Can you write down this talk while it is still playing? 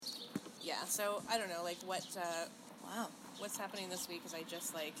Yeah, so I don't know, like Wow. what's happening this week is I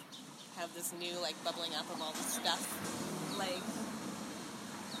just like have this new like bubbling up of all this stuff. Like,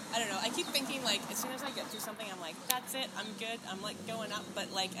 I don't know, I keep thinking like as soon as I get through something I'm like, that's it, I'm good, I'm like going up,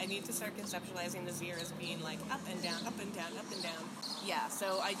 but like I need to start conceptualizing this year as being like up and down, up and down, up and down. Yeah,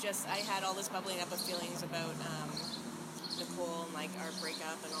 so I had all this bubbling up of feelings about Nicole and like our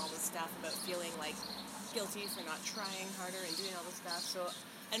breakup and all this stuff, about feeling like guilty for not trying harder and doing all this stuff. So,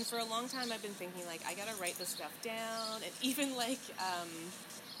 and for a long time I've been thinking like I gotta write this stuff down, and even like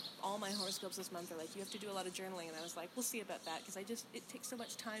all my horoscopes this month are like, you have to do a lot of journaling, and I was like, we'll see about that, because it takes so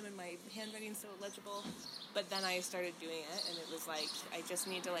much time and my handwriting's so illegible. But then I started doing it, and it was like, I just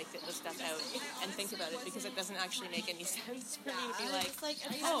need to like get this stuff out and think about it, because it doesn't actually make any sense for me to be like,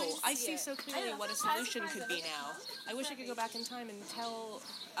 oh, I see so clearly what a solution could be now. I wish I could go back in time and tell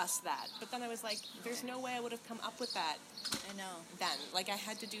us that. But then I was like, there's no way I would have come up with that. I know. Then. Like, I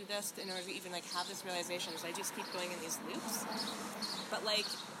had to do this in order to even like have this realization, so I just keep going in these loops. But like,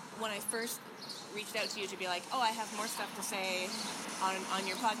 when I first reached out to you to be like, oh, I have more stuff to say on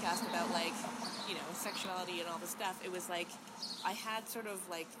your podcast about like, you know, sexuality and all this stuff, it was like I had sort of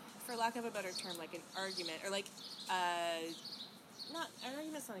like, for lack of a better term, like an argument, or like not an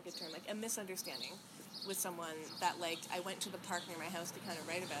argument's not a good term, like a misunderstanding with someone that like I went to the park near my house to kind of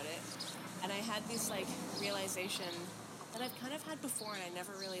write about it, and I had this like realization that I've kind of had before, and I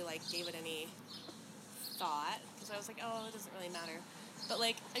never really like gave it any thought, because I was like, oh, it doesn't really matter. But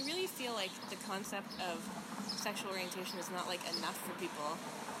like, I really feel like the concept of sexual orientation is not like enough for people.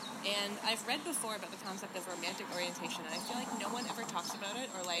 And I've read before about the concept of romantic orientation, and I feel like no one ever talks about it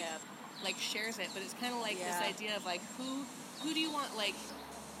or like like shares it. But it's kind of like this idea of like who do you want like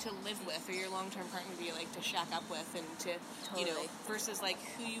to live with, or your long-term partner to be like to shack up with, and to you know, versus like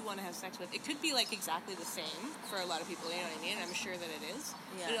who you want to have sex with. It could be like exactly the same for a lot of people, you know what I mean? I'm sure that it is.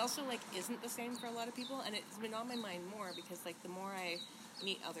 Yeah. But it also like isn't the same for a lot of people, and it's been on my mind more because like the more I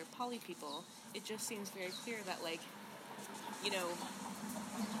meet other poly people, it just seems very clear that like, you know,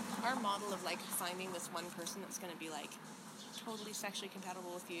 our model of like finding this one person that's going to be like totally sexually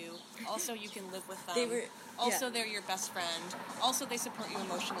compatible with you, also you can live with them, they're your best friend, also they support you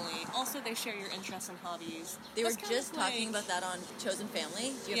emotionally, also they share your interests and hobbies. They were just talking about that on Chosen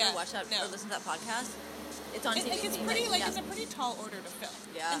Family. Do you ever watch that or listen to that podcast? It's on TV. It's pretty like it's a pretty tall order to fill.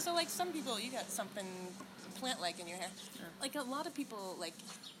 Yeah. And so like some people, you got something plant-like in your hair. Yeah. Like a lot of people like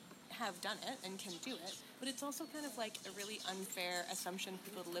have done it and can do it, but it's also kind of like a really unfair assumption for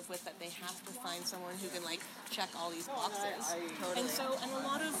people to live with, that they have to find someone who can like check all these boxes. Totally. And so, and a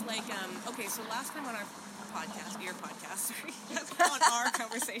lot of like, okay, so last time on our podcast, sorry, on our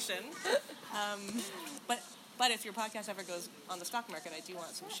conversation, but if your podcast ever goes on the stock market, I do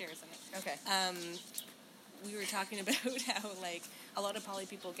want some shares in it. Okay. We were talking about how like a lot of poly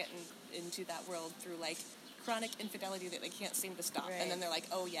people get into that world through like chronic infidelity that they can't seem to stop, and then they're like,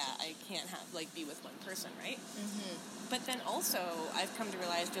 oh yeah, I can't be with one person, right? Mm-hmm. But then also I've come to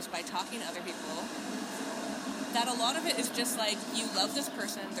realize, just by talking to other people, that a lot of it is just like, you love this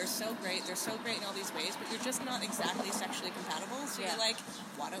person, they're so great in all these ways, but you're just not exactly sexually compatible, so you're like,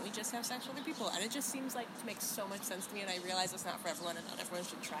 why don't we just have sex with other people? And it just seems like to make so much sense to me, and I realize it's not for everyone, and not everyone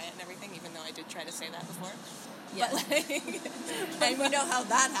should try it and everything, even though I did try to say that before. Yes. But like, and we know how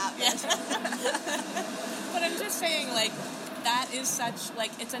that happened. But I'm just saying, like, that is such,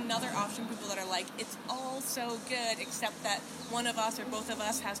 like, it's another option. People that are like, it's all so good, except that one of us or both of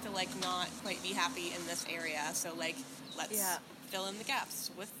us has to, like, not quite be happy in this area. So, like, let's fill in the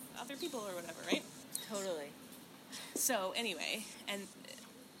gaps with other people or whatever, right? Totally. So, anyway, and,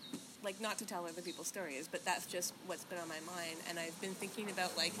 like, not to tell other people's stories, but that's just what's been on my mind. And I've been thinking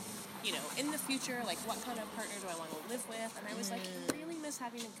about, like, you know, in the future, like, what kind of partner do I want to live with? And I was like, I really miss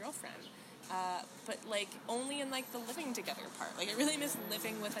having a girlfriend. But, like, only in, like, the living together part. Like, I really miss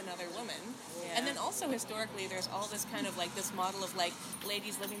living with another woman. Yeah. And then also, historically, there's all this kind of, like, this model of, like,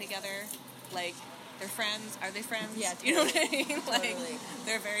 ladies living together, like, they're friends. Are they friends? Yeah. You know what I mean? Totally. Like,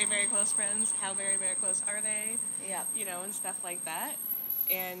 they're very, very close friends. How very, very close are they? Yeah. You know, and stuff like that.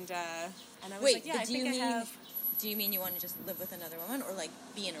 And I was like, yeah, I think I have... Do you mean you want to just live with another woman, or, like,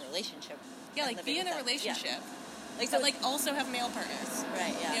 be in a relationship? Yeah, like, be in a relationship. Yeah. Like, so, like, also have male partners.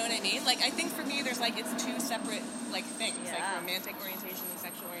 Right, yeah. You know what I mean? Like, I think for me, there's, like, it's two separate, like, things. Yeah. Like, romantic orientation and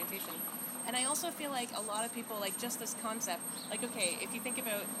sexual orientation. And I also feel like a lot of people, like, just this concept, like, okay, if you think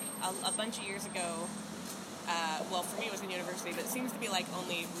about a bunch of years ago, well, for me it was in university, but it seems to be like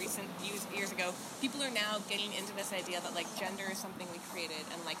only recent years ago, people are now getting into this idea that like gender is something we created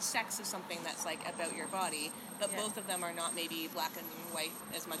and like sex is something that's like about your body, but both of them are not maybe black and white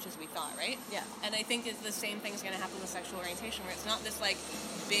as much as we thought, right? Yeah. And I think the same thing's going to happen with sexual orientation, where it's not this like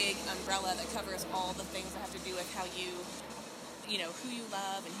big umbrella that covers all the things that have to do with how you know, who you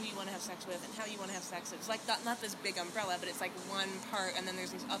love and who you want to have sex with and how you want to have sex. It's like not this big umbrella, but it's like one part, and then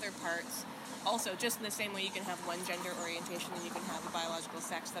there's these other parts. Also, just in the same way you can have one gender orientation and you can have a biological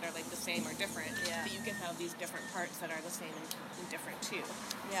sex that are like the same or different, but you can have these different parts that are the same and different too.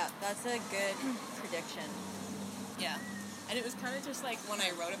 Yeah, that's a good prediction. Yeah. And it was kind of just like when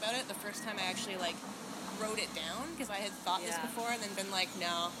I wrote about it, the first time I actually like wrote it down, because I had thought this before and then been like,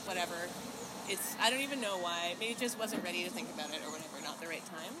 no, whatever. I don't even know why. Maybe just wasn't ready to think about it or whatever, not the right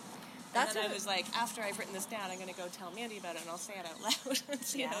time. And then I was like, after I've written this down, I'm going to go tell Mandy about it and I'll say it out loud and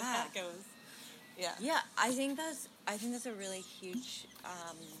see how that goes. Yeah. Yeah, I think that's a really huge,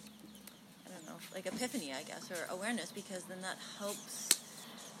 I don't know, like epiphany, I guess, or awareness, because then that helps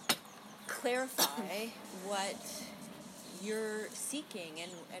clarify what you're seeking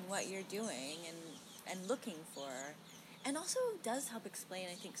and what you're doing and looking for. And also does help explain,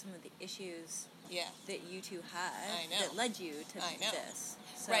 I think, some of the issues that you two had that led you to this.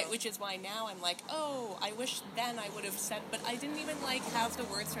 So. Right, which is why now I'm like, oh, I wish then I would have said, but I didn't even like have the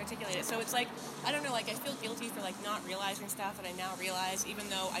words to articulate it. So it's like, I don't know, like I feel guilty for like not realizing stuff that I now realize, even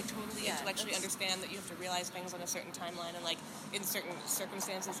though I totally intellectually understand that you have to realize things on a certain timeline, and like in certain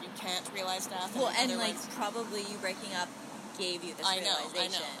circumstances you can't realize stuff. Well, and like probably you breaking up gave you this realization. I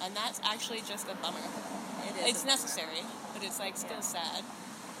know, and that's actually just a bummer. It's necessary, but it's like still sad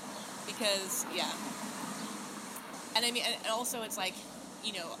because and I mean, and also it's like,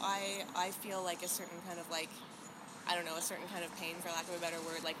 you know, I feel like a certain kind of like, I don't know, a certain kind of pain, for lack of a better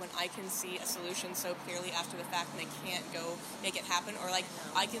word, like when I can see a solution so clearly after the fact and I can't go make it happen, or like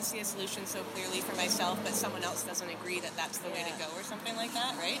I can see a solution so clearly for myself but someone else doesn't agree that that's the way to go or something like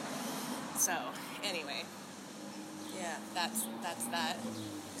that, right? So anyway, that's that.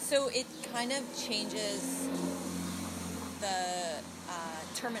 So it kind of changes the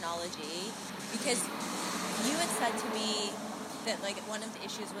terminology, because you had said to me that like one of the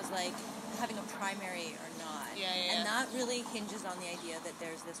issues was like having a primary or not. And that really hinges on the idea that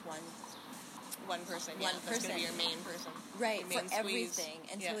there's this one person that's going to be your main person. Right, for everything.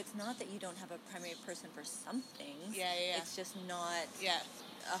 And so it's not that you don't have a primary person for something. It's just not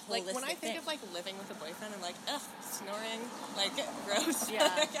a holistic like when I think of like living with a boyfriend, I'm like, ugh, snoring, like gross.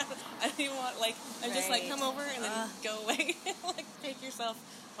 I don't even want, like, I'm just like, come over and then go away. Like take yourself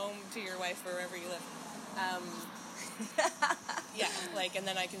home to your wife or wherever you live. Like, and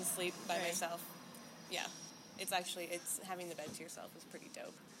then I can sleep by myself. It's having the bed to yourself is pretty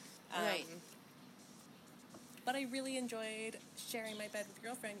dope. But I really enjoyed sharing my bed with a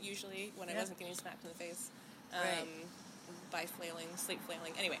girlfriend, usually when I wasn't getting smacked in the face by sleep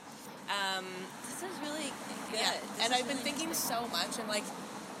flailing. Anyway, this is really good. And I've been thinking so much, and like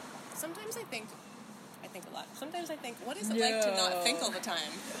sometimes I think a lot. Sometimes I think, what is it like to not think all the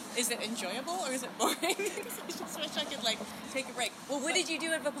time? Is it enjoyable or is it boring? I just wish I could like take a break. Well, what did you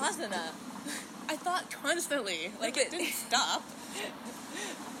do at Vipassana? I thought constantly. Like it didn't stop.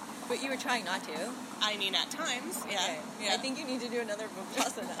 But you were trying not to. I mean, at times, Okay. I think you need to do another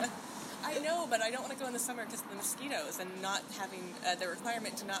Vipassana. I know, but I don't want to go in the summer because of the mosquitoes and not having the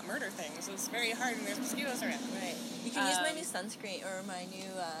requirement to not murder things. It's very hard when there's mosquitoes around. Right. You can use my new sunscreen or my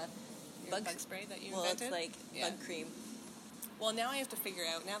new bug spray that you Well, invented. it's like bug cream. Well, now I have to figure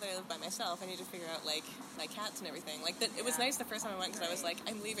out, now that I live by myself, I need to figure out, like, my cats and everything. Like, it was nice the first time I went because I was like,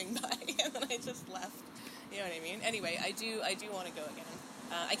 I'm leaving by, and then I just left. You know what I mean? Anyway, I do want to go again.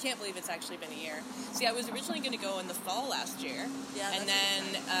 I can't believe it's actually been a year. See, I was originally going to go in the fall last year, and then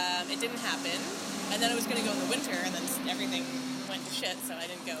it didn't happen, and then I was going to go in the winter, and then everything went to shit, so I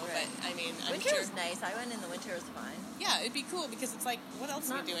didn't go. But I mean, winter was nice. I went in the winter; it was fine. Yeah, it'd be cool because it's like, what else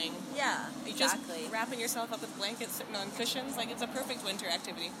are you doing? Yeah, you exactly. Just wrapping yourself up with blankets, sitting on cushions. Like, it's a perfect winter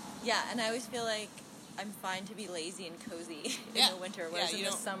activity. Yeah, and I always feel like I'm fine to be lazy and cozy in the winter, whereas in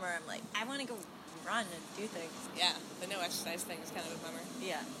the summer I'm like, I want to go run and do things. Yeah, the no exercise thing is kind of a bummer.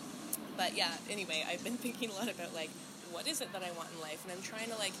 Yeah. But yeah, anyway, I've been thinking a lot about, like, what is it that I want in life? And I'm trying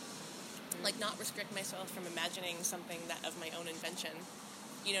to, like not restrict myself from imagining something that of my own invention.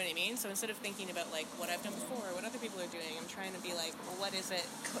 You know what I mean? So instead of thinking about, like, what I've done before or what other people are doing, I'm trying to be like, well, what is it?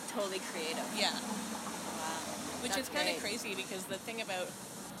 Totally creative. Yeah. Wow. Which is kind of crazy because the thing about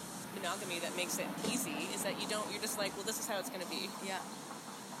monogamy that makes it easy is that you're just like, well, this is how it's going to be. Yeah.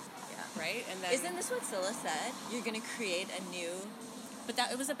 Right? And then, isn't this what Scylla said? You're going to create a new... But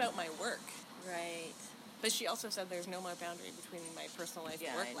it was about my work. Right. But she also said there's no more boundary between my personal life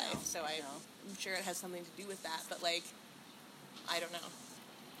and work life, so I'm sure it has something to do with that. But like, I don't know.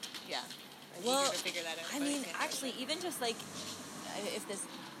 Yeah, I'm eager to figure that out. I mean, actually, even just like if this,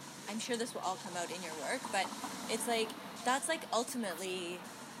 I'm sure this will all come out in your work, but it's like that's like ultimately,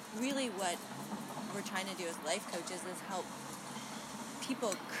 really what we're trying to do as life coaches is help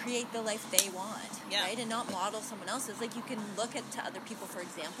people create the life they want, right? And not model someone else's. Like, you can look to other people for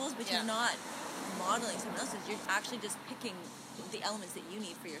examples, but you're not modeling someone else's. You're actually just picking the elements that you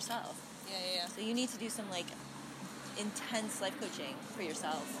need for yourself. Yeah. So you need to do some, like, intense life coaching for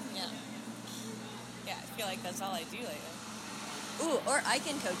yourself. Yeah, I feel like that's all I do lately. Ooh, or I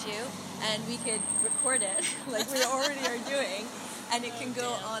can coach you, and we could record it, like we already are doing, and it can go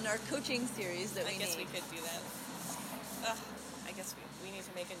on our coaching series that we need. I guess we could do that. I guess we need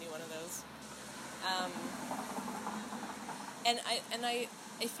to make a new one of those.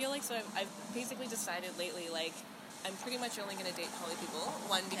 I feel like, so I've basically decided lately, like, I'm pretty much only going to date poly people.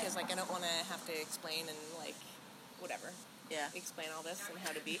 One, because, like, I don't want to have to explain and, like, whatever. Yeah. Explain all this and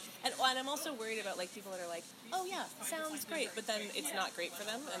how to be. And I'm also worried about, like, people that are like, oh, yeah, sounds great, but then it's not great for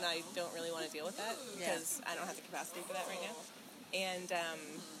them, and I don't really want to deal with that, because I don't have the capacity for that right now. And,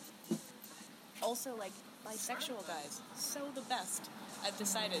 also, like, bisexual guys, so the best. I've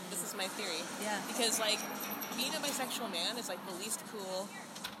decided, this is my theory. Yeah. Because, like, being a bisexual man is, like, the least cool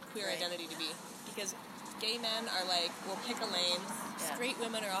queer identity to be. Because gay men are, like, will pick a lane. Yeah. Straight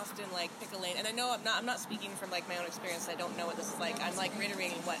women are often, like, pick a lane. And I know I'm not speaking from, like, my own experience. I don't know what this is like. I'm, like,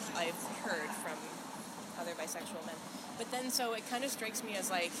 reiterating what I've heard from other bisexual men. But then, so it kind of strikes me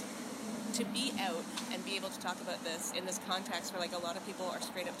as, like, to be out and be able to talk about this in this context where, like, a lot of people are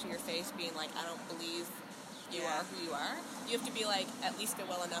straight up to your face being like, I don't believe you are who you are. You have to be, like, at least a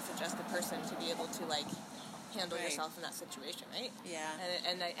well enough adjusted person to be able to, like, handle yourself in that situation, right? Yeah.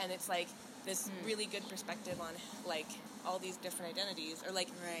 And it's, like, this really good perspective on, like, all these different identities, or, like,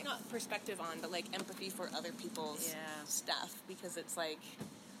 not perspective on, but, like, empathy for other people's stuff, because it's, like,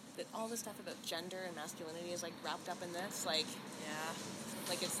 that all the stuff about gender and masculinity is, like, wrapped up in this, like,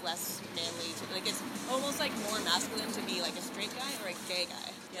 like, it's less manly, like, it's almost, like, more masculine to be, like, a straight guy or a gay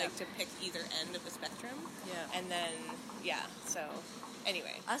guy, like, to pick either end of the spectrum, and then, so,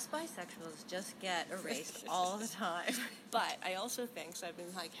 anyway. Us bisexuals just get erased all the time. But I also think, so I've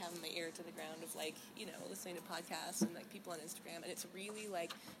been, like, having my ear to the ground of, like, you know, listening to podcasts and, like, people on Instagram, and it's really,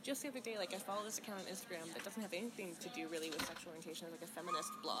 like, just the other day, like, I follow this account on Instagram that doesn't have anything to do really with sexual orientation. It's, like, a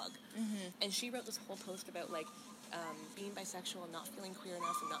feminist blog. And she wrote this whole post about, like, being bisexual and not feeling queer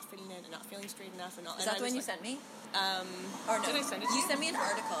enough and not fitting in and not feeling straight enough and all. Is that the one you sent me? Or no. Did I send it to you? You sent me an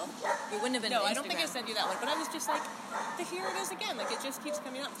article. It wouldn't have been No, on I don't think I sent you that one, but I was just like, here it is again. Like, it just keeps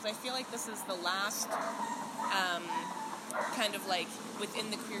coming up, because I feel like this is the last kind of, like, within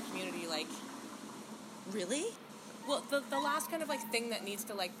the queer community, like... Really? Well, the last kind of, like, thing that needs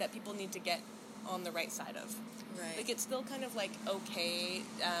to, like, that people need to get on the right side of. Right. Like, it's still kind of, like, okay,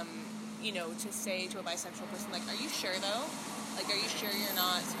 you know, to say to a bisexual person, like, are you sure, though? Like, are you sure you're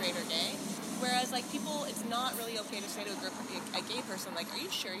not straight or gay? Whereas, like, people, it's not really okay to say to a gay person, like, are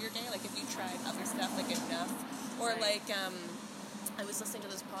you sure you're gay? Like, if you tried other stuff, like, enough. Or, like, I was listening to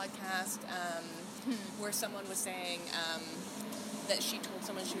this podcast where someone was saying that she told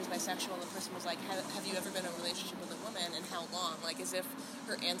someone she was bisexual, and the person was like, have you ever been in a relationship with a woman, and how long? Like, as if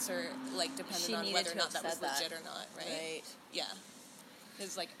her answer, like, depended on whether or not that was legit or not, right? Yeah.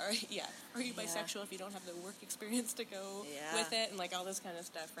 It's like, are you bisexual if you don't have the work experience to go with it, and, like, all this kind of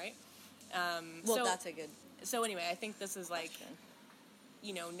stuff, right? Well, so, that's a good... So anyway, I think this is, like, question.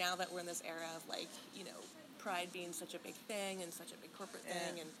 You know, now that we're in this era of, like, you know, pride being such a big thing and such a big corporate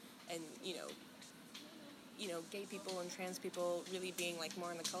thing, and you know, gay people and trans people really being, like, more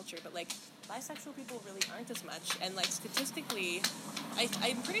in the culture, but, like, bisexual people really aren't as much. And, like, statistically,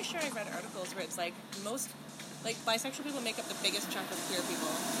 I'm pretty sure I've read articles where it's, like, most... Like, bisexual people make up the biggest chunk of queer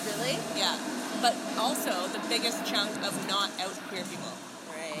people. Really? Yeah. But also the biggest chunk of not out queer people.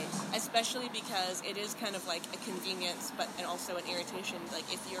 Right. Especially because it is kind of like a convenience, and also an irritation. Like,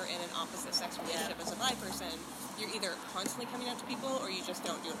 if you're in an opposite sex relationship as a bi person, you're either constantly coming out to people or you just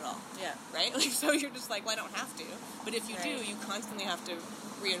don't do it at all. Yeah. Right? Like, so you're just like, well, I don't have to. But if you do, you constantly have to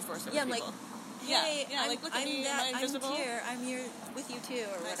reinforce it with people. Hey, like, look at me, am I invisible? I'm here with you too,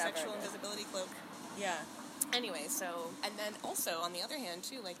 or whatever. Sexual invisibility cloak. Yeah. Anyway, so, and then also, on the other hand,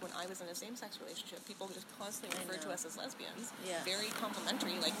 too, like, when I was in a same-sex relationship, people just constantly referred to us as lesbians. Yeah. Very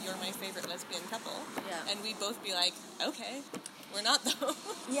complimentary, like, you're my favorite lesbian couple. Yeah. And we'd both be like, okay, we're not, though.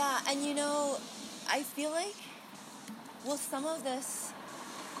 Yeah, and, you know, I feel like, well, some of this,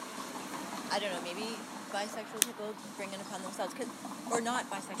 I don't know, maybe bisexual people bring it upon themselves, or not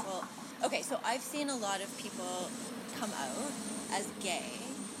bisexual, Okay, so I've seen a lot of people come out as gay,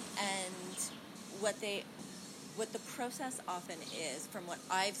 and what the process often is, from what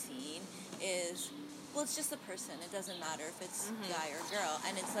I've seen, is, well, it's just a person. It doesn't matter if it's guy or girl.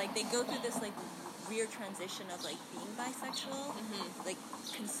 And it's like they go through this like weird transition of like being bisexual, like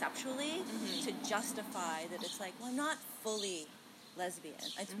conceptually, to justify that it's like, well, I'm not fully lesbian.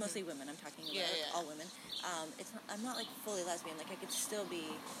 It's mostly women I'm talking about, all women. I'm not like fully lesbian. Like I could still be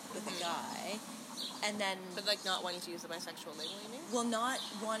with a guy, and then but like not wanting to use the bisexual label, you mean? well, not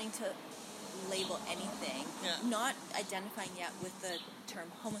wanting to label anything, not identifying yet with the term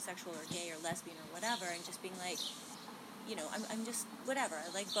homosexual or gay or lesbian or whatever, and just being like, you know, I'm just whatever.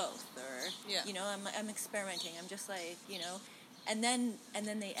 I like both, or you know, I'm experimenting. I'm just like, you know, and then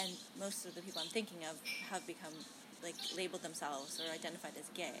most of the people I'm thinking of have become like labeled themselves or identified as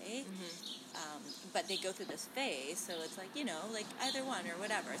gay, but they go through this phase, so it's like, you know, like either one or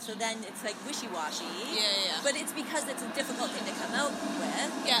whatever. So then it's like wishy-washy. But it's because it's a difficult thing to come out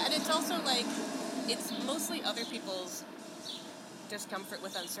with. Yeah, and it's also like, it's mostly other people's discomfort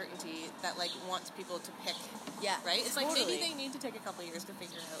with uncertainty that like wants people to pick. Right? It's like maybe they need to take a couple of years to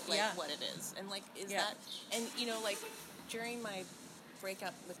figure out like what it is. And like, is that, and you know, like during my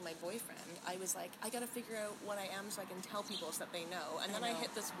breakup with my boyfriend, I was like, I gotta figure out what I am so I can tell people so that they know. And then I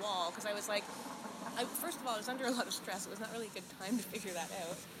hit this wall because I was like, first of all, I was under a lot of stress. It was not really a good time to figure that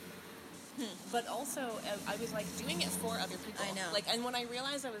out. But also, I was like doing it for other people. I know. Like, and when I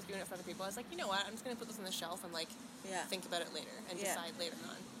realized I was doing it for other people, I was like, you know what? I'm just gonna put this on the shelf and like think about it later and decide later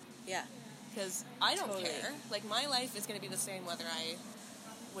on. Because I don't care. Like, my life is gonna be the same whether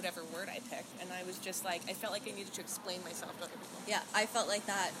whatever word I picked, and I was just like, I felt like I needed to explain myself to other people. Yeah, I felt like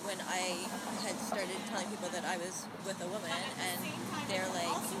that when I had started telling people that I was with a woman, and they're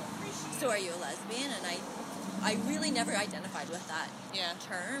like, so are you a lesbian? And I really never identified with that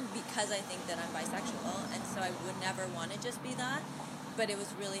term, because I think that I'm bisexual, and so I would never want to just be that. But it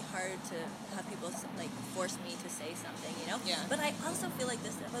was really hard to have people like force me to say something, you know? But I also feel like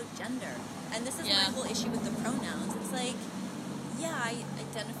this is about gender, and this is my whole issue with the pronouns. It's like, I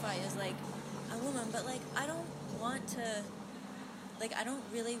identify as like a woman, but like I don't want to, like I don't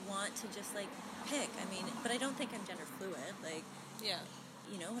really want to just like pick. I mean, but I don't think I'm gender fluid. Like,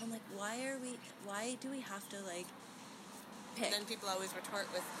 you know, but I'm like, why do we have to like pick? And then people always retort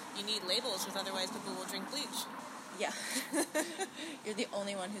with, you need labels because otherwise people will drink bleach. Yeah. You're the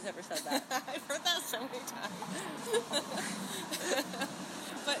only one who's ever said that. I've heard that so many times.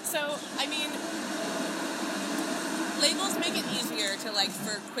 But so, I mean, labels make it easier to like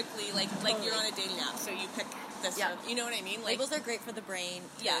for quickly like you're on a dating app, so you pick this. You know what I mean? Like, labels are great for the brain.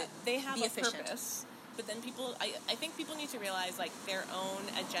 They have be a efficient. purpose. But then people, I think people need to realize like their own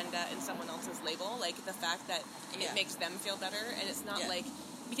agenda in someone else's label, like the fact that it makes them feel better, and it's not like,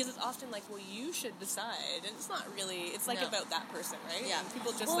 because it's often like, well, you should decide, and it's not really, it's like about that person, right? Yeah. And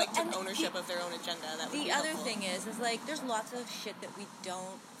people just like took ownership of their own agenda. That would be the other helpful. thing is like there's lots of shit that we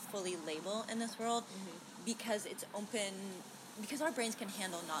don't fully label in this world, because it's open, because our brains can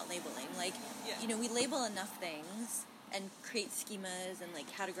handle not labeling. Like, you know, we label enough things and create schemas and like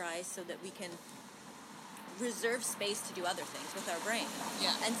categorize so that we can reserve space to do other things with our brain.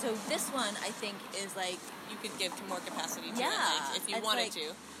 And so this one, I think, is like, you could give more capacity to it, like, if you wanted like,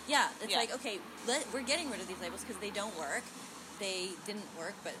 to. It's like, okay, we're getting rid of these labels because they don't work. They didn't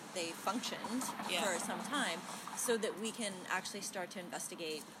work, but they functioned for some time, so that we can actually start to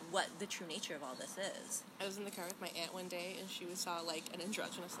investigate what the true nature of all this is. I was in the car with my aunt one day, and she saw like an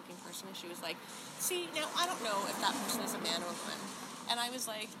androgynous looking person, and she was like, see, now I don't know if that person is a man or a woman. And I was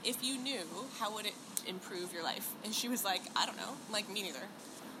like, if you knew, how would it improve your life? And she was like, I don't know. I'm like, me neither.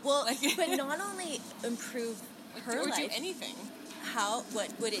 Well, but not only improve her or life, do anything.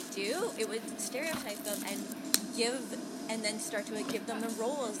 What would it do? It would stereotype them and then start to give them the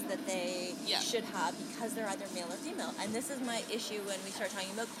roles that they should have, because they're either male or female. And this is my issue when we start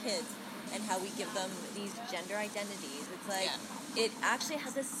talking about kids and how we give them these gender identities. It's like, it actually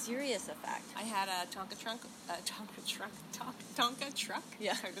has a serious effect. I had a Tonka truck.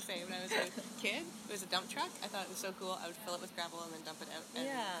 Yeah. It's hard to say when I was a kid. It was a dump truck. I thought it was so cool. I would fill it with gravel and then dump it out. And,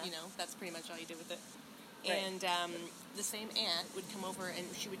 you know, that's pretty much all you did with it. Right. And the same aunt would come over, and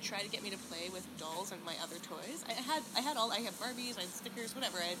she would try to get me to play with dolls and my other toys. I had Barbies, I had stickers,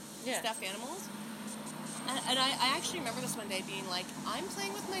 whatever. I had stuffed animals. And I actually remember this one day being like, I'm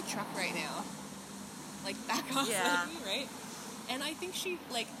playing with my truck right now. Like, back off of me, right? And I think she,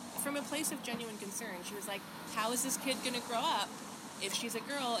 like, from a place of genuine concern, she was like, how is this kid going to grow up if she's a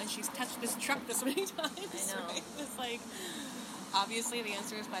girl and she's touched this truck this many times? I know. Right? It's like, obviously the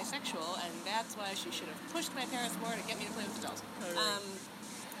answer is bisexual, and that's why she should have pushed my parents more to get me to play with dolls. Totally.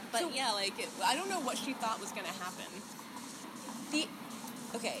 But I don't know what she thought was going to happen.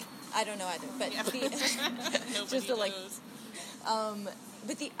 I don't know either, but Nobody knows.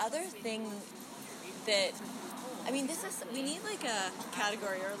 But the other thing that, we need like a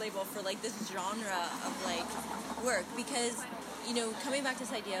category or a label for like this genre of like work, because, coming back to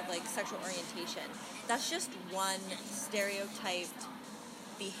this idea of like sexual orientation, that's just one stereotyped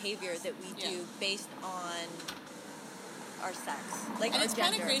behavior that we do based on our sex, like and our it's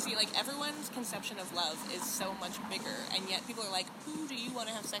gender. kind of crazy. Like, everyone's conception of love is so much bigger, and yet people are like, "Who do you want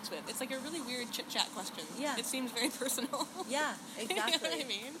to have sex with?" It's like a really weird chit chat question. Yeah, it seems very personal. Yeah, exactly. You know what I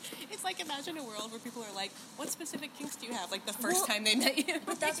mean? It's like, imagine a world where people are like, "What specific kinks do you have?" Like the first time they met you.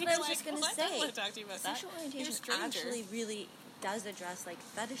 But that's what I was just gonna say. I don't want to talk to you about sexual orientation actually really does address like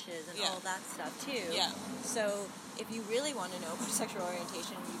fetishes and all that stuff too. Yeah. So if you really want to know about sexual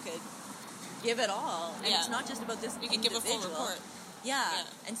orientation, you could give it all, and it's not just about this. You can give a full report. Yeah.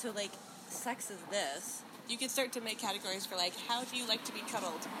 And so like, sex is this. You could start to make categories for like, how do you like to be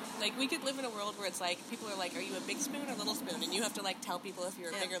cuddled? Like, we could live in a world where it's like, people are like, are you a big spoon or little spoon? And you have to like tell people if you're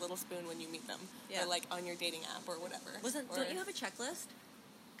a big or little spoon when you meet them, or like on your dating app or whatever. Don't you have a checklist?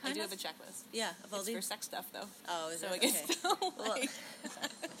 I do have a checklist. Yeah, of all it's for sex stuff though. Oh, is so it? It's still like,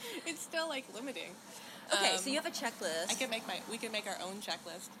 it's still like limiting. Okay, so you have a checklist. We can make our own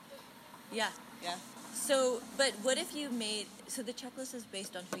checklist. Yeah. Yeah. So, but what if you so the checklist is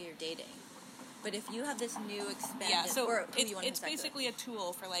based on who you're dating, but if you have this new expanded, or who you want it's basically a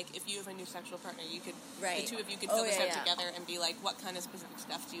tool for like, if you have a new sexual partner, you could, the two of you could fill this out together and be like, what kind of specific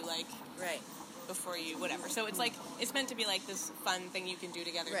stuff do you like? Right. Before you, whatever. So it's like, it's meant to be like this fun thing you can do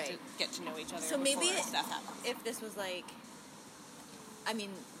together to get to know each other. So maybe stuff happens. If this was like,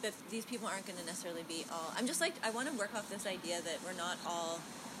 these people aren't going to necessarily be all. I'm just like, I want to work off this idea that we're not all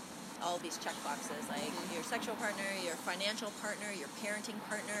these check boxes, like your sexual partner, your financial partner, your parenting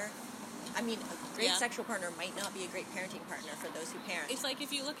partner. A great sexual partner might not be a great parenting partner for those who parent. It's like,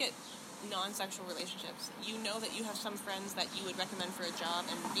 if you look at non-sexual relationships, you know that you have some friends that you would recommend for a job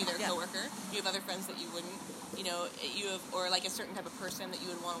and be their coworker. You have other friends that you wouldn't. You have, or like a certain type of person that you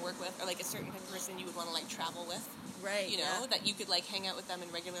would want to work with, or like a certain type of person you would want to like travel with. Right. That you could like hang out with them in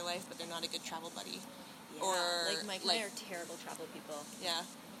regular life, but they're not a good travel buddy. Yeah. Or like Mike and I are terrible travel people. Yeah.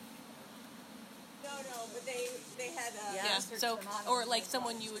 No, but they had so, or like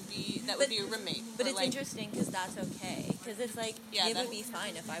someone you would be, that would be a roommate. But it's interesting because that's okay. Because it's like, it would be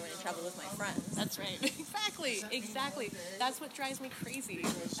fine if I were to travel with my friends. That's right. Exactly. That's what drives me crazy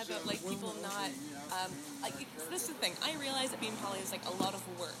about like people not, this is the thing. I realize that being poly is like a lot of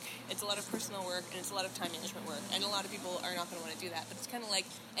work. It's a lot of personal work, and it's a lot of time management work. And a lot of people are not going to want to do that. But it's kind of like,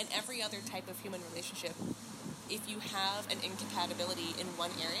 in every other type of human relationship, if you have an incompatibility in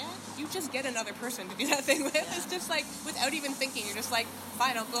one area, you just get another person to do that thing with. It's just like, without even thinking, you're just like,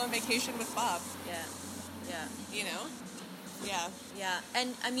 fine, I'll go on vacation with Bob. Yeah. Yeah. Yeah,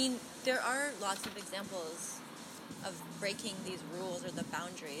 and there are lots of examples of breaking these rules or the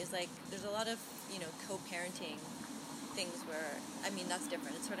boundaries. Like, there's a lot of, co-parenting things where, that's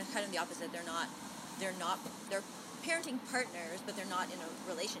different. It's sort of kind of the opposite. They're parenting partners, but they're not in a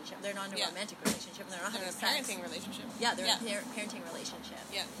relationship. They're not in a romantic relationship, and they're not having sex. They're in a parenting relationship. Yeah, they're in a parenting relationship.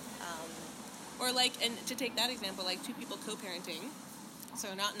 Yeah. Or like, and to take that example, like two people co-parenting,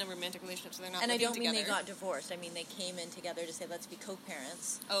 so not in a romantic relationship, so they're not living together. And I don't mean they got divorced. I mean they came in together to say, let's be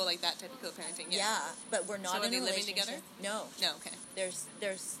co-parents. Oh, like that type of co-parenting. Yeah, but we're not in a living relationship. together? No. No, okay.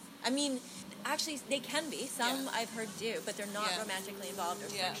 Actually, they can be. Some I've heard do, but they're not romantically involved or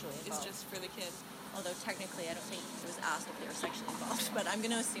sexually involved. It's just for the kid. Although technically, I don't think it was asked if they were sexually involved, but I'm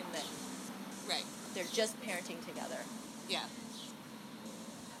going to assume that they're just parenting together. Yeah.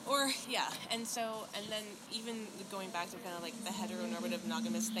 And then even going back to kind of like the heteronormative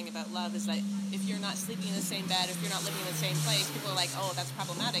monogamous thing about love is that if you're not sleeping in the same bed, if you're not living in the same place, people are like, oh, that's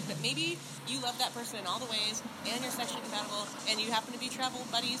problematic. But maybe you love that person in all the ways, and you're sexually compatible, and you happen to be travel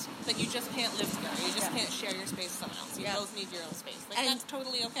buddies, but you just can't live together. You just can't share your space with someone else. You both need your own space. That's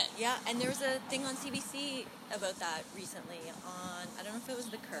totally okay. Yeah, and there was a thing on CBC about that recently on, I don't know if it was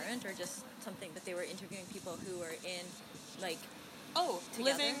The Current or just something, but they were interviewing people who were in, like,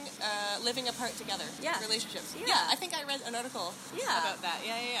 living apart together. Yeah. Relationships. Yeah. I think I read an article about that.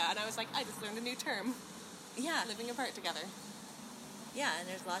 Yeah. And I was like, I just learned a new term. Yeah. Living apart together. Yeah, and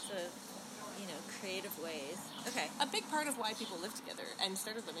there's lots of, creative ways. Okay. A big part of why people lived together and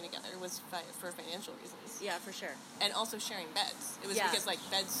started living together was for financial reasons. Yeah, for sure. And also sharing beds. It was because, like,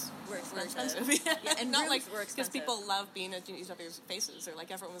 beds were expensive. And not like, were expensive. because people love being at each other's faces. Or, like,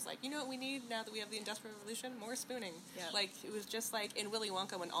 everyone was like, you know what we need now that we have the Industrial Revolution? More spooning. Yeah. Like, it was just like in Willy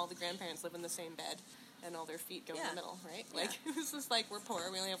Wonka when all the grandparents live in the same bed. and all their feet go in Yeah. the middle, right? Yeah. Like, it was just like, we're poor,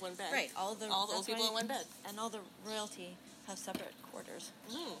 we only have one bed. Right. All the old people in one bed. And all the royalty have separate quarters.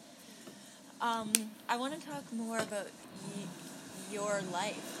 Mm. I want to talk more about your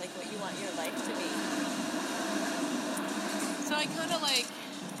life, like what you want your life to be. So I kind of like,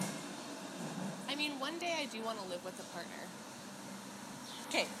 I mean, one day I do want to live with a partner.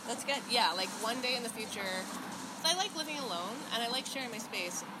 Okay, that's good. Yeah, like one day in the future. I like living alone, and I like sharing my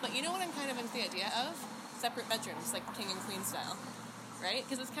space. But you know what I'm kind of into the idea of? Separate bedrooms, like king and queen style, right?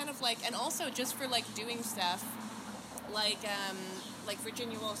 Because it's kind of like, and also just for like doing stuff, like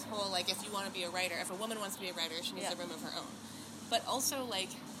Virginia Woolf's whole, like, if you want to be a writer, if a woman wants to be a writer, she needs a room of her own. But also, like,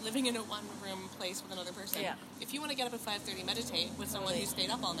 living in a one-room place with another person. Yeah. If you want to get up at 5:30, meditate with someone who stayed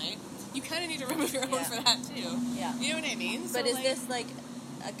up all night, you kind of need a room of your own for that too. Yeah. You know what I mean? But so, is this like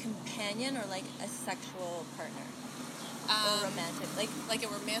a companion or like a sexual partner? Or romantic? Like a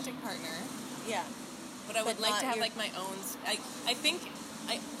romantic partner. Yeah. But I would like to have your- like my own. I think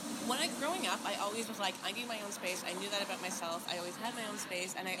growing up, I always was like, I need my own space. I knew that about myself. I always had my own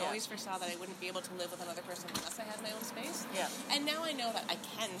space, and I always foresaw that I wouldn't be able to live with another person unless I had my own space. Yeah. And now I know that I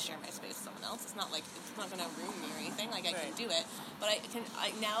can share my space with someone else. It's not like it's not going to ruin me or anything. Like I can do it. But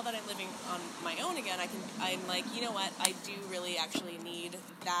now that I'm living on my own again, I'm like, you know what? I do really actually need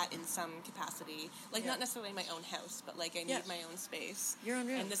that in some capacity. Like not necessarily my own house, but like I need my own space. Your own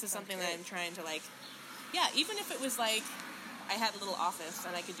room. And this is something that I'm trying to like. Yeah, even if it was like, I had a little office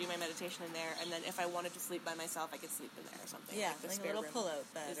and I could do my meditation in there, and then if I wanted to sleep by myself, I could sleep in there or something. Yeah, the like a spare little room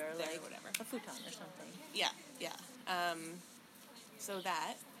pull-out bed or there like or whatever. a futon or something. Yeah. So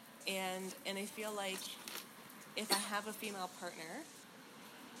that, and I feel like if I have a female partner,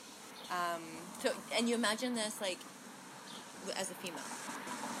 So, and you imagine this like as a female?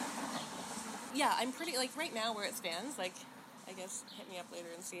 yeah, I'm pretty like right now where it stands. Like, I guess hit me up later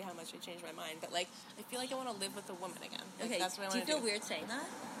and see how much I changed my mind. But like, I feel like I want to live with a woman again. Like, Okay. that's what I do want you to feel weird saying that?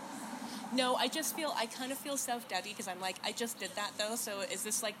 No, I kind of feel self-doubty because I'm like, I just did that though, so is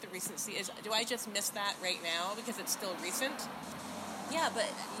this like the recency? Do I just miss that right now because it's still recent? Yeah, but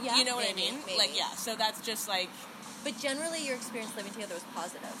yeah. You know what I mean? Maybe. Like, yeah, so that's just like... But generally your experience living together was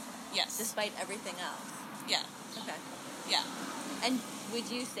positive. Yes. Despite everything else. Yeah. Okay. Yeah. And would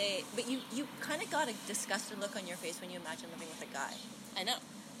you say, but you kind of got a disgusted look on your face when you imagined living with a guy. I know.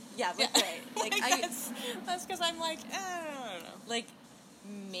 Yeah, but right. Like, that's because I'm like, I don't know. Like,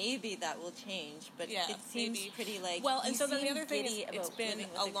 maybe that will change, but Yeah, it seems maybe. pretty like. Well, and you so then the seem other thing is, giddy it's about been living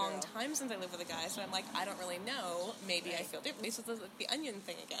a with long girl. time since I lived with a guy, so I'm like, I don't really know. Maybe I feel differently. So it's like the onion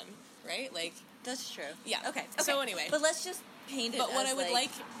thing again, right? Like, That's true. yeah. Okay. So anyway. But let's just paint it But what as I would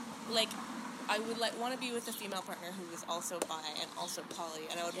like, I would want to be with a female partner who is also bi and also poly,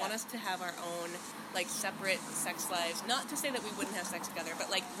 and I would want us to have our own like separate sex lives. Not to say that we wouldn't have sex together, but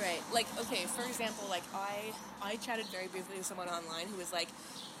like, like okay, for example, like I chatted very briefly with someone online who was like,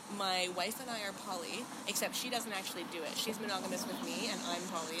 my wife and I are poly, except she doesn't actually do it. She's monogamous with me, and I'm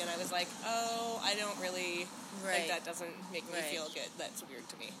poly, and I was like, oh, I don't really, like, that doesn't make me feel good. That's weird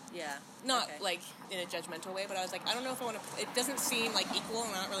to me. Yeah. Not, like, in a judgmental way, but I was like, I don't know if I want to, it doesn't seem, like, equal,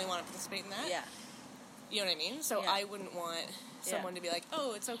 and I don't really want to participate in that. Yeah. You know what I mean? So I wouldn't want someone to be like,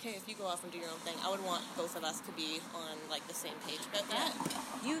 oh, it's okay if you go off and do your own thing. I would want both of us to be on, like, the same page about that.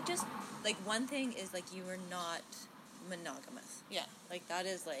 You just, like, one thing is, like, you were not monogamous. Yeah. Like, that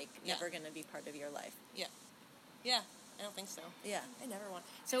is, like, never going to be part of your life. Yeah. Yeah. I don't think so. Yeah. I never want.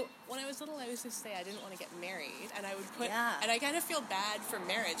 So when I was little, I used to say I didn't want to get married, and I would put, Yeah. and I kind of feel bad for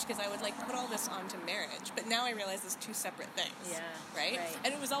marriage because I would like put all this onto marriage, but now I realize it's two separate things. Yeah. Right?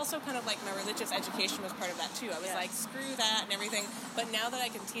 And it was also kind of like my religious education was part of that too. I was like, screw that and everything. But now that I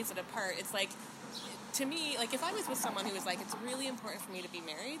can tease it apart, it's like, to me, like, if I was with someone who was like, it's really important for me to be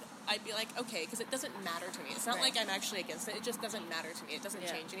married, I'd be like, okay, because it doesn't matter to me. It's not like I'm actually against it. It just doesn't matter to me. It doesn't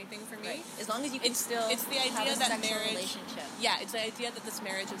change anything for me. As long as you can still it's the idea have a that sexual marriage, relationship. Yeah, it's the idea that this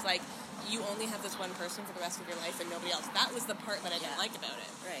marriage is like, you only have this one person for the rest of your life and nobody else. That was the part that I didn't like about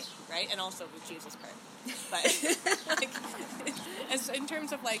it. Right? And also the Jesus part. But, like, as in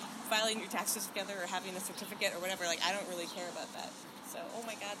terms of, like, filing your taxes together or having a certificate or whatever, like, I don't really care about that. So, oh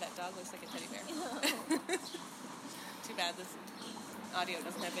my god, that dog looks like a teddy bear. Too bad this audio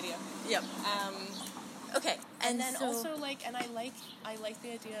doesn't have video. Yep. Okay. And then also, like, and I like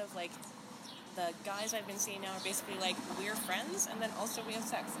the idea of, like, the guys I've been seeing now are basically like, we're friends, and then also we have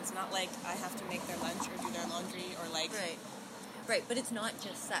sex. It's not like I have to make their lunch or do their laundry or like... Right, but it's not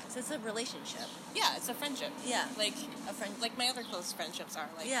just sex. It's a relationship. Yeah, it's a friendship. Yeah. Like, a friend. Like my other close friendships are,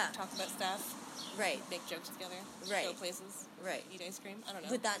 like, talk about stuff. Right. Make jokes together. Right. Go places. Right. Eat ice cream. I don't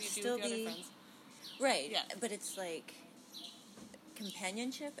know. Would that what do you still do with your be... other friends? Right. Yeah. But it's like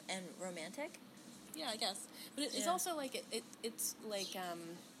companionship and romantic? Yeah, I guess. But it's also like, it's like,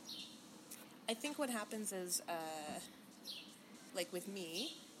 I think what happens is, like with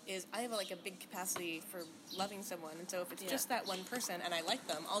me, is I have like a big capacity for loving someone, and so if it's just that one person and I like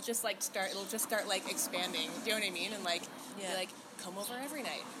them, I'll just like it'll just start like expanding. Do you know what I mean? And like be like, come over every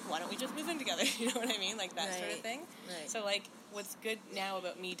night. Why don't we just move in together? You know what I mean? Like that sort of thing. Right. So like, what's good now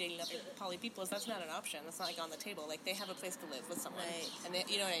about me dating other poly people is that's not an option. That's not like on the table. Like they have a place to live with someone, and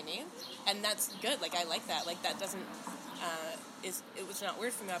you know what I mean? And that's good. Like I like that. Like that doesn't it was not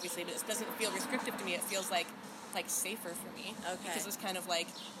weird for me obviously, but it doesn't feel restrictive to me. It feels like safer for me. Okay. Because it's kind of like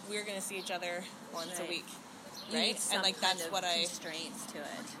we're gonna see each other once a week. You right? need some And like kind that's of what constraints to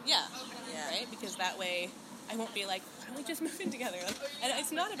it. Yeah. Yeah. Right? Because that way I won't be like, why don't we just move in together? Like, and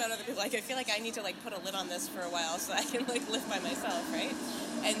it's not about other people. Like I feel like I need to like put a lid on this for a while so I can like live by myself, right?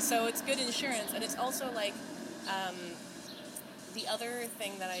 And so it's good insurance, and it's also like the other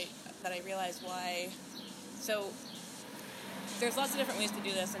thing that I realized why. So there's lots of different ways to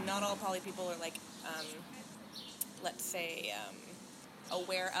do this, and not all poly people are like, let's say,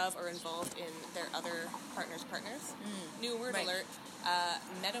 aware of or involved in their other partners. New word alert.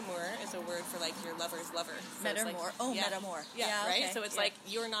 Metamour is a word for like your lover's lover. So Metamour. Like, Metamour. Yeah, right? Okay. So it's like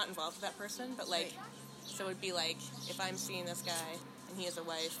you're not involved with that person, but like, so it'd be like if I'm seeing this guy and he has a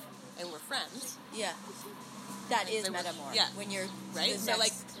wife and we're friends. Yeah. That is then metamour. Yeah. When you're right. So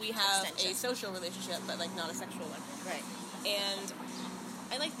like we have extension. a social relationship, but like not a sexual one. Right. And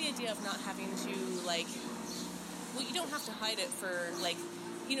I like the idea of not having to like. Well, you don't have to hide it for like.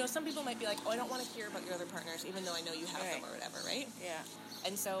 You know, some people might be like, oh, I don't want to hear about your other partners, even though I know you have them or whatever, right? Yeah.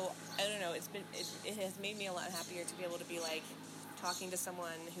 And so, I don't know, it has made me a lot happier to be able to be like, talking to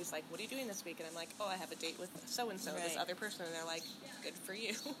someone who's like, what are you doing this week? And I'm like, oh, I have a date with so-and-so, this other person. And they're like, good for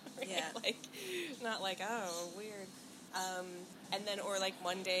you. Right? Yeah. Like, not like, oh, weird. And then, or like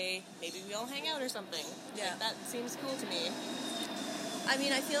one day, maybe we all hang out or something. Yeah. Like, that seems cool to me. I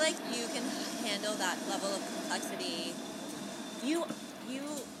mean, I feel like you can handle that level of complexity. You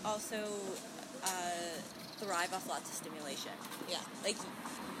also thrive off lots of stimulation. Yeah. Like,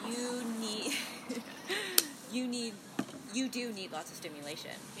 you do need lots of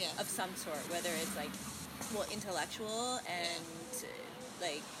stimulation. Yeah. Of some sort, whether it's like, well, intellectual and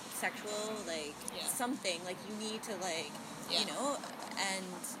like sexual, like something. Like you need to like, you know, and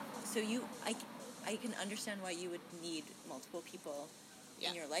so I can understand why you would need multiple people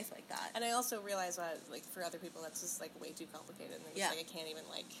in your life like that. And I also realize that, like, for other people, that's just, like, way too complicated. And like, I can't even,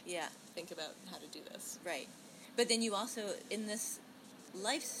 like, think about how to do this. Right. But then you also, in this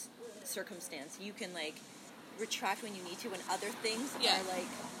life circumstance, you can, like, retract when you need to when other things are, like,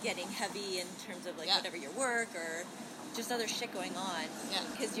 getting heavy in terms of, like, whatever your work or just other shit going on. Yeah.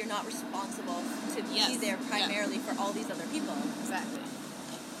 Because you're not responsible to be there primarily for all these other people. Exactly.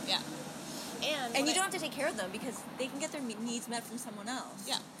 Yeah. And you don't have to take care of them because they can get their needs met from someone else.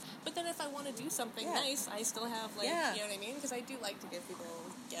 Yeah. But then if I want to do something nice, I still have, like, you know what I mean? Because I do like to give people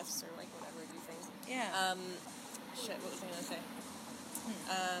gifts or, like, whatever, do things. Yeah. Shit, what was I going to say?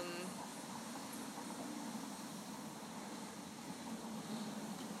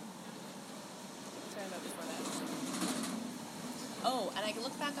 Sorry about before that. Oh, and I can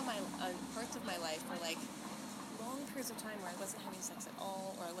look back on parts of my life where, like, long periods of time where I wasn't having sex at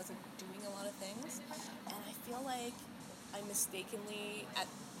all, or I wasn't doing a lot of things, and I feel like I mistakenly at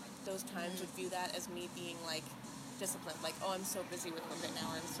those times would view that as me being like disciplined, like, oh, I'm so busy with work right now,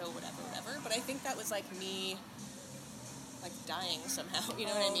 or I'm so whatever. But I think that was like me like dying somehow, you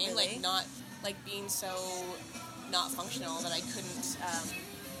know what I mean? Really? Like not like being so not functional that I couldn't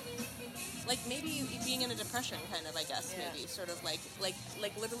like maybe being in a depression kind of, I guess, maybe sort of like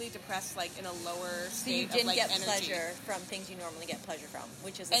literally depressed, like in a lower state. So you didn't of, like, get energy. pleasure from things you normally get pleasure from,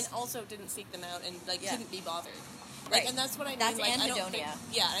 which is and also didn't seek them out and like couldn't be bothered. Right. Like, and that's what I mean. That's like, anhedonia.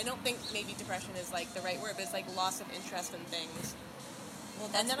 I don't think maybe depression is like the right word, but it's like loss of interest in things. Well,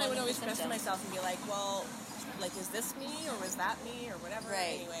 and then I would always question myself and be like, well, like, is this me or was that me or whatever?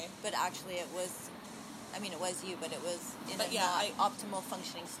 Right. Anyway. But actually, it was you, but it was in a optimal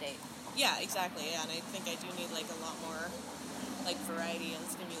functioning state. Yeah, exactly. Yeah, and I think I do need like a lot more like variety and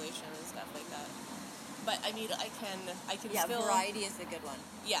stimulation and stuff like that. But I mean, I can still. Variety is a good one.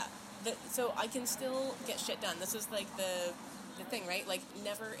 Yeah. So I can still get shit done. This is like the thing, right? Like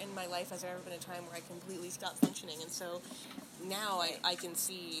never in my life has there ever been a time where I completely stopped functioning, and so now I can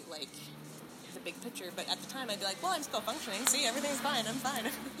see like the big picture. But at the time I'd be like, well, I'm still functioning. See, everything's fine. I'm fine.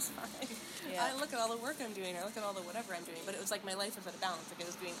 Everything's fine. Yeah. I look at all the work I'm doing, or look at all the whatever I'm doing. But it was like my life was at a balance. Like I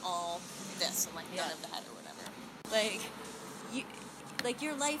was doing all this and like none of that or whatever. Like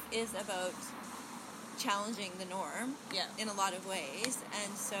your life is about challenging the norm in a lot of ways,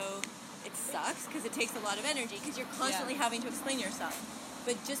 and so it sucks because it takes a lot of energy because you're constantly having to explain yourself.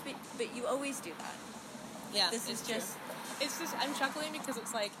 But you always do that. Yeah, This is just... It's just, I'm chuckling because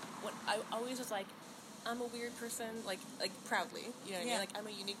it's like, what I always was like, I'm a weird person, like proudly, you know what I mean? Like, I'm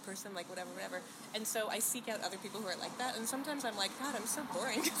a unique person, like, whatever. And so I seek out other people who are like that, and sometimes I'm like, God, I'm so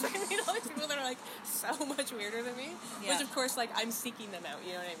boring, because I meet all these people that are, like, so much weirder than me. Yeah. Which, of course, like, I'm seeking them out,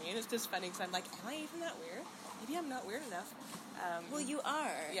 you know what I mean? It's just funny, because I'm like, am I even that weird? Maybe I'm not weird enough. Well, you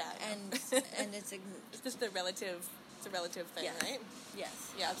are. Yeah. And it's just a relative... It's a relative thing, right? Yes.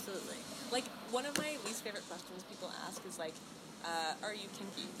 Yeah. Absolutely. Like, one of my least favorite questions people ask is, like, are you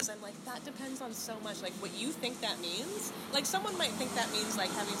kinky? Because I'm like, that depends on so much. Like, what you think that means. Like, someone might think that means, like,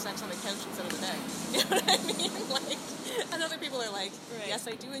 having sex on the couch instead of the bed. You know what I mean? Like, and other people are like, yes,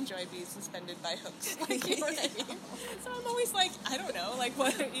 I do enjoy being suspended by hooks. Like, you know what I mean? So I'm always like, I don't know. Like,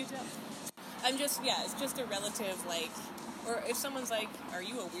 what are you doing? I'm just, it's just a relative, like... Or if someone's like, are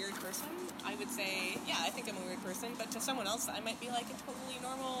you a weird person? I would say, yeah, I think I'm a weird person. But to someone else, I might be like a totally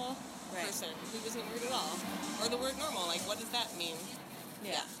normal person who isn't weird at all. Or the word normal, like, what does that mean?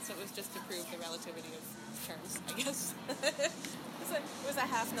 Yeah. So it was just to prove the relativity of terms, I guess. It was a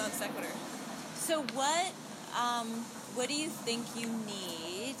half non sequitur. So what do you think you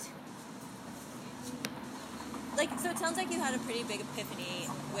need? Like, so it sounds like you had a pretty big epiphany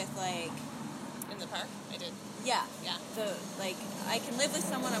with, like... In the park? I did. Yeah. Yeah. Like, I can live with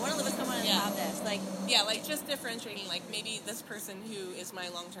someone, I want to live with someone and have this. Like... Yeah, like, just differentiating, like, maybe this person who is my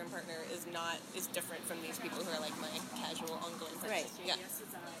long-term partner is different from these people who are, like, my casual, ongoing partners. Right. Yeah.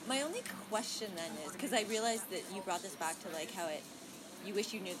 My only question, then, is, because I realized that you brought this back to, like, how you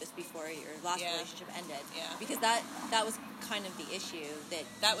wish you knew this before your last relationship ended. Yeah. Because that was kind of the issue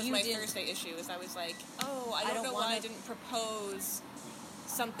that was my Thursday issue, is I was like, I don't know why I didn't propose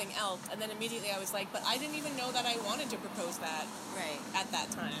something else, and then immediately I was like, but I didn't even know that I wanted to propose that at that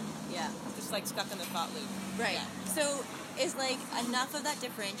time. Yeah. Just like stuck in the thought loop. Right. Yeah. So is like enough of that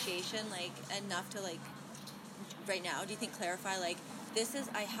differentiation, like enough to like right now, do you think clarify like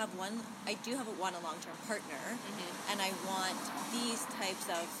I do have a long-term partner, and I want these types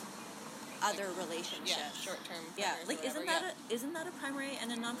of other relationships. Yeah, short-term. Yeah, like isn't that a primary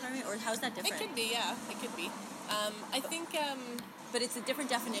and a non-primary, or how's that different? It could be, yeah. It could be. I think. But it's a different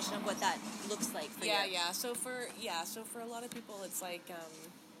definition of what that looks like for you. Yeah. So for a lot of people, it's like.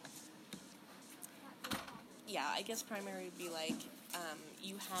 I guess primary would be like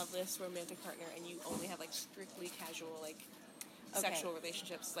you have this romantic partner and you only have like strictly casual like sexual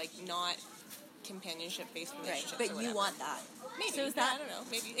relationships, like not companionship-based relationships. Right, but you want that. Maybe. So is that? I don't know.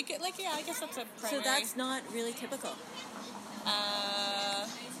 Maybe it could, I guess that's a primary. So that's not really typical.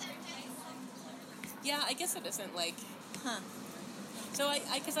 Yeah, I guess it isn't like. So I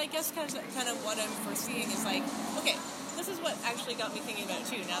guess kind of what I'm foreseeing is like, okay, this is what actually got me thinking about it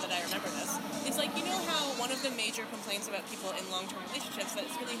too, now that I remember this. It's like, you know how one of the major complaints about people in long-term relationships that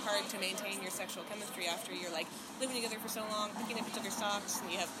it's really hard to maintain your sexual chemistry after you're like living together for so long, picking up each other's socks,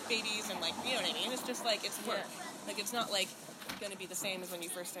 and you have babies, and like, you know what I mean? It's just like, it's work. Yeah. Like, it's not like going to be the same as when you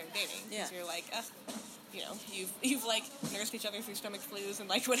first started dating. Because you're like, you know, you've like nursed each other through stomach flus and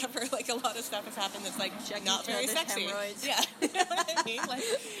like whatever, like a lot of stuff has happened that's like not very sexy. Hemorrhoids. Yeah, you know what I mean? Like,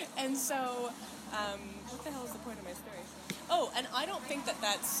 and so, what the hell is the point of my story? Oh, and I don't think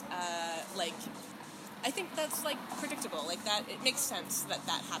that's like, I think that's like predictable. Like that, it makes sense that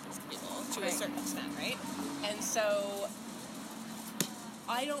happens to people to a certain extent, right? And so,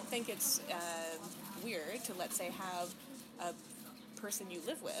 I don't think it's weird to, let's say, have a person you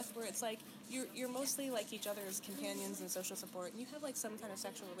live with where it's like you're mostly like each other's companions and social support, and you have like some kind of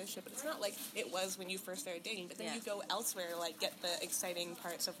sexual relationship, but it's not like it was when you first started dating, but then you go elsewhere, like get the exciting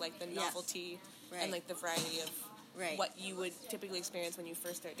parts of like the novelty and like the variety of what you would typically experience when you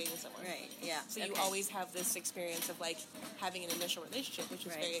first start dating someone. Right, yeah. So you always have this experience of like having an initial relationship, which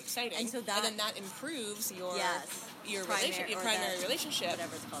is very exciting. And so then that improves your primary relationship,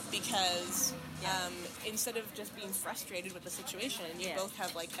 whatever it's called. Because instead of just being frustrated with the situation, you both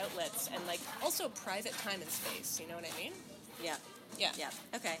have like outlets and like also private time and space, you know what I mean? Yeah. Yeah.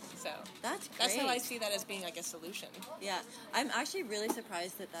 Okay. So that's great. That's how I see that as being like a solution. Yeah. I'm actually really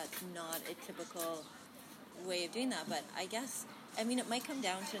surprised that that's not a typical way of doing that, but I guess, I mean, it might come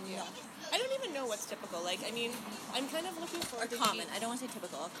down to I don't even know what's typical. Like, I mean, I'm kind of looking forward to common. I don't want to say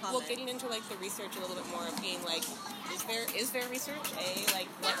typical. Common. Well, getting into like the research a little bit more of being like, is there research? Like,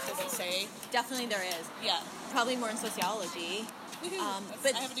 what does it say? Definitely there is. Yeah. Probably more in sociology.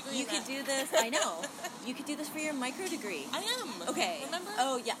 But I have a degree you could do this. I know. You could do this for your micro degree. I am. Okay. Remember?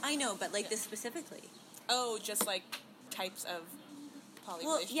 Oh yeah, I know. But like this specifically. Oh, just like types of poly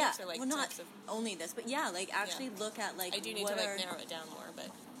relationships, or like not types of only this, but like actually look at like I do need to like narrow it down more, but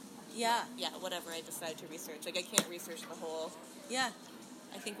Yeah. Yeah, whatever I decide to research. Like, I can't research the whole... Yeah.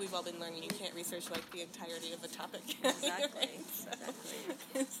 I think we've all been learning you can't research, like, the entirety of a topic. Exactly. Right? So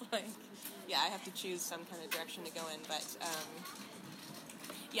Exactly. it's like, yeah, I have to choose some kind of direction to go in, but,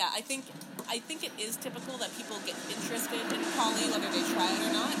 yeah, I think it is typical that people get interested in poly, whether they try it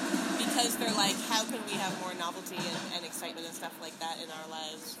or not, because they're like, how can we have more novelty and excitement and stuff like that in our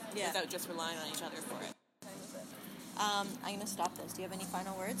lives without just relying on each other for it? I'm going to stop this. Do you have any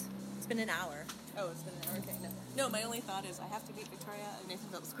final words? It's been an hour. Oh, it's been an hour. Okay, no, my only thought is I have to meet Victoria at Nathan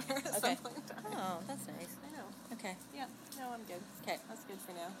Phillips Square at some point in time. Oh, that's nice. I know. Okay. Yeah, no, I'm good. Okay. That's good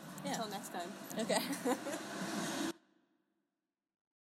for now. Yeah. Until next time. Okay.